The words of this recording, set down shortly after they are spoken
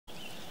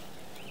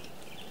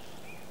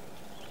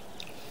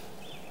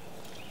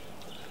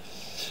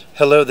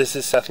Hello, this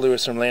is Seth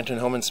Lewis from Lantern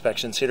Home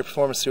Inspections, here to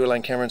perform a sewer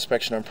line camera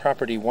inspection on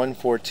property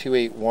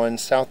 14281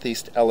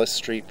 Southeast Ellis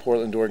Street,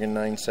 Portland, Oregon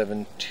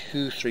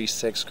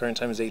 97236. Current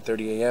time is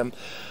 8:30 a.m.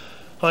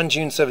 on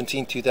June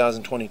 17,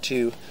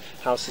 2022.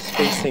 House is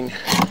facing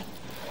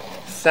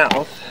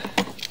south.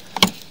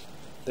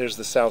 There's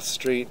the south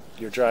street,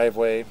 your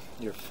driveway,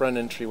 your front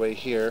entryway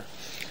here.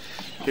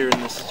 Here in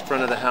this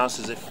front of the house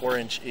is a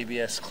 4-inch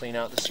ABS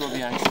cleanout. This will be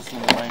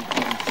accessing the line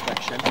clean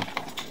inspection.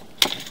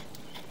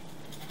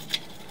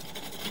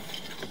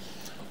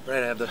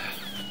 Right, I have the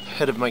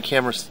head of my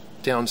camera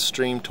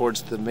downstream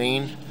towards the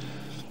main. I'm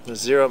going to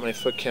zero out my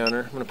foot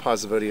counter. I'm going to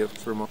pause the video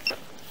for a moment.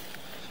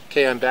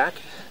 Okay, I'm back.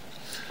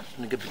 I'm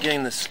going to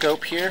begin the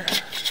scope here.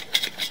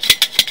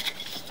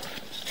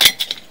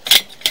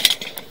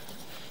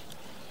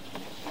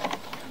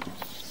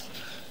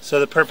 So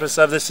the purpose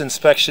of this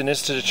inspection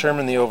is to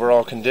determine the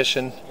overall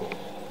condition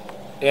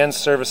and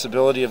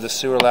serviceability of the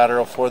sewer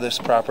lateral for this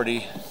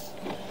property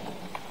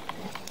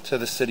to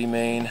the city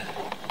main.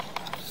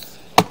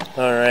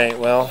 Alright,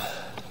 well,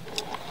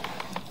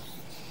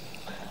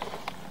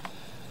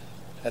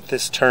 at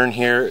this turn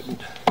here,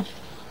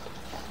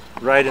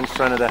 right in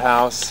front of the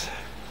house,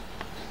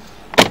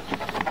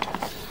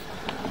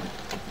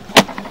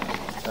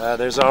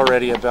 there's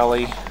already a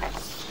belly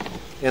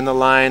in the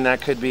line.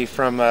 That could be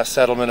from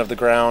settlement of the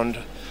ground,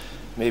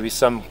 maybe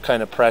some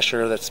kind of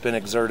pressure that's been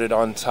exerted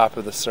on top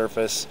of the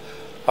surface.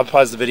 I'll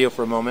pause the video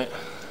for a moment.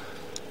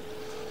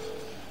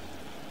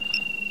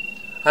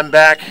 I'm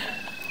back.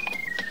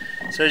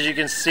 So as you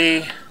can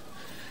see,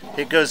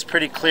 it goes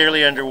pretty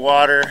clearly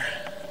underwater.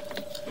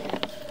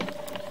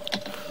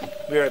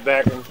 Be right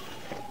back.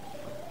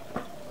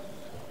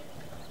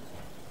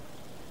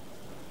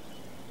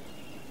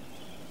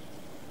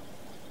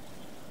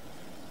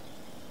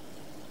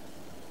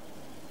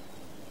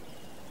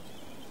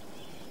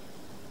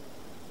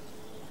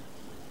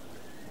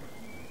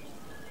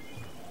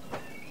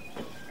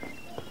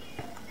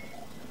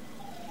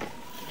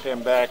 Okay,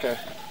 I'm back.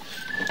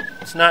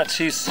 It's not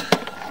too...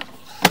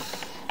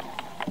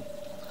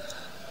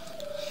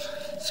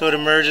 So it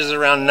emerges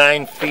around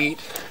 9 feet.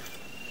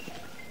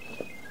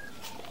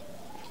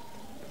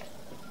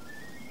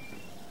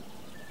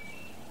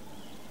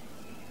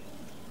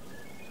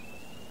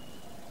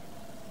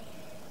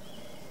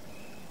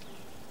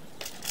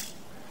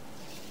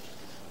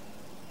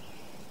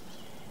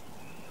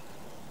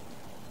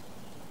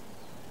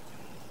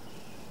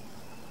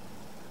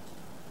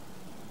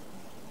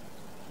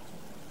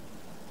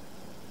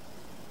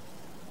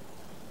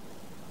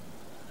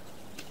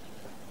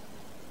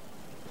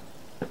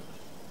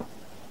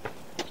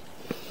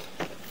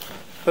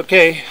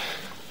 Okay,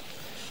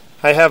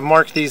 I have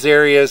marked these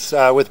areas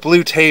with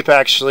blue tape.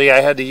 Actually,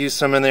 I had to use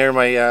some in there.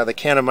 The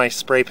can of my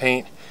spray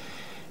paint,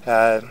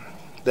 the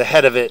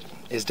head of it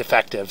is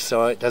defective,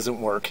 so it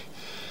doesn't work.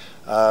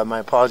 My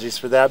apologies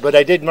for that, but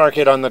I did mark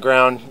it on the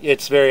ground.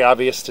 It's very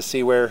obvious to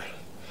see where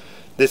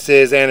this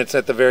is, and it's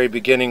at the very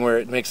beginning where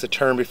it makes a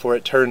turn before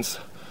it turns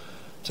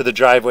to the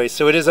driveway.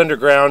 So it is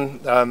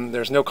underground.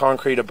 There's no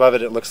concrete above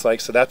it, it looks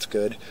like, so that's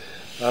good.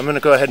 I'm going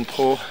to go ahead and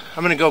pull.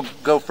 I'm going to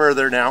go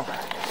further now.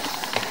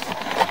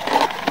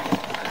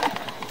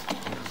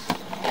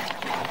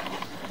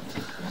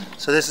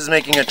 So this is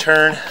making a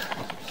turn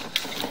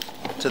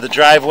to the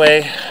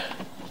driveway.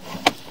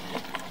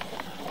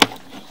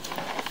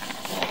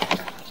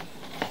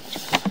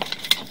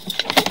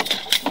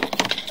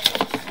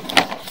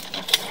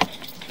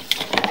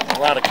 A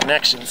lot of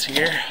connections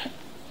here.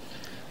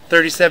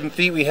 37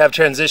 feet, we have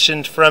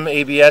transitioned from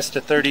ABS to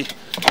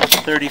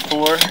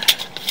 34.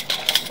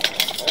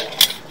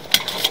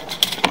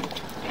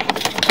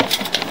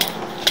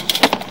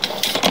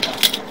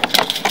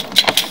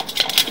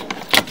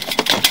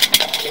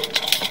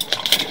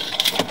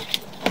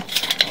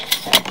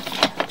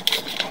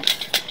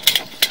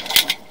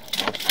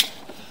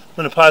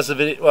 I'm going to pause the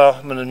video, well,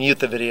 I'm going to mute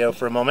the video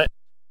for a moment.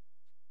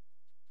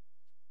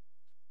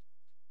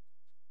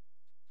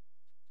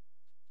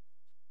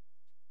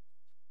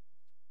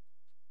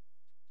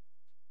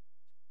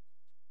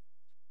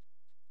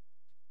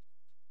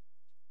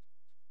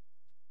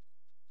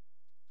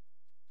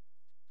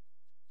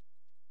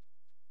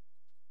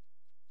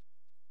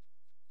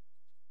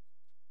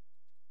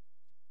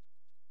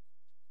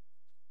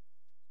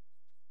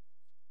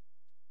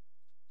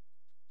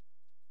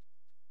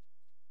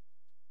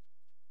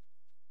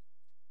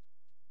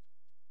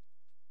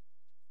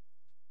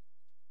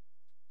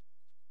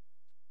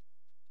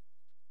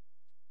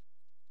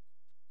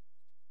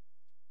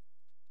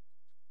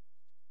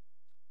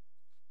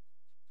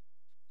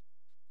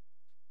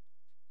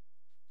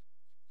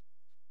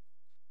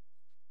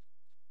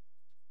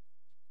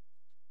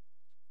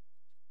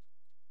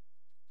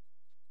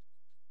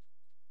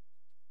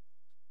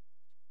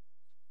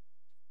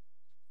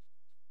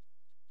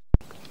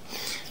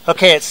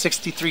 Okay, at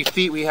 63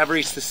 feet, we have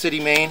reached the city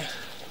main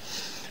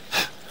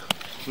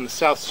from the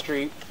south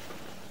street.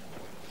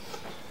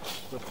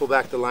 We'll pull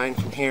back the line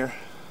from here.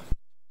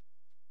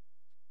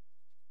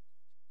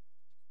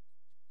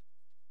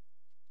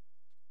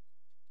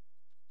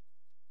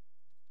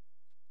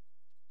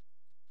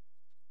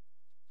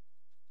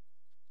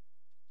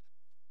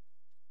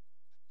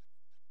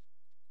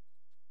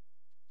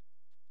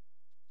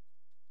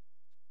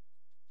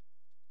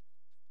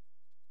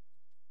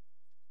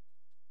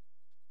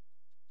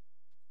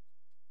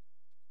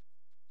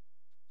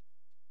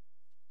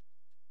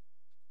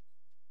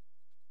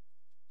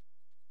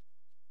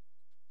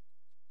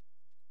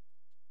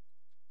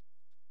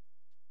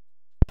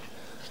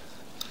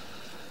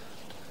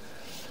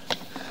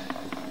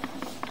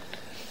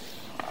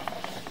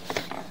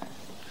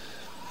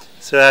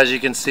 So as you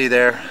can see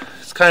there,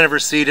 it's kind of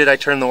receded. I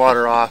turned the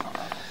water off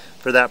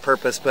for that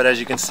purpose, but as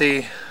you can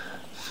see,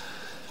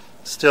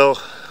 still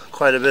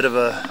quite a bit of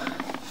a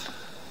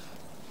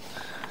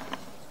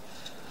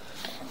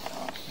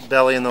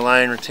belly in the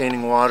line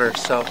retaining water.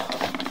 So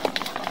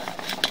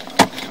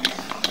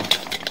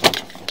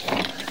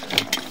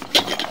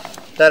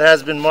that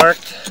has been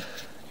marked.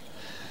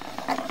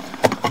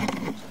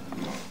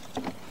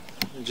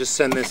 Just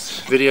send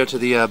this video to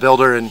the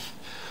builder and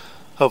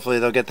hopefully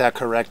they'll get that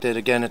corrected.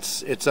 Again,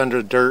 it's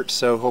under dirt,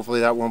 so hopefully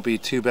that won't be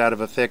too bad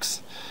of a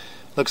fix.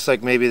 Looks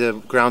like maybe the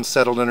ground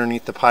settled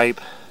underneath the pipe,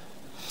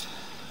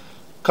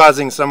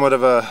 causing somewhat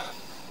of a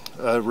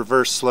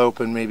reverse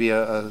slope and maybe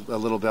a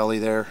little belly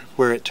there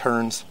where it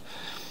turns,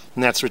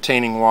 and that's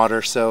retaining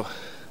water. So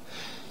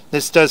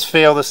this does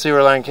fail the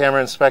sewer line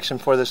camera inspection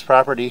for this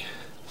property.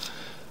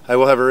 I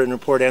will have a written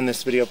report and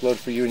this video uploaded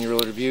for you in your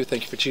review.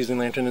 Thank you for choosing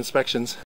Lantern Inspections.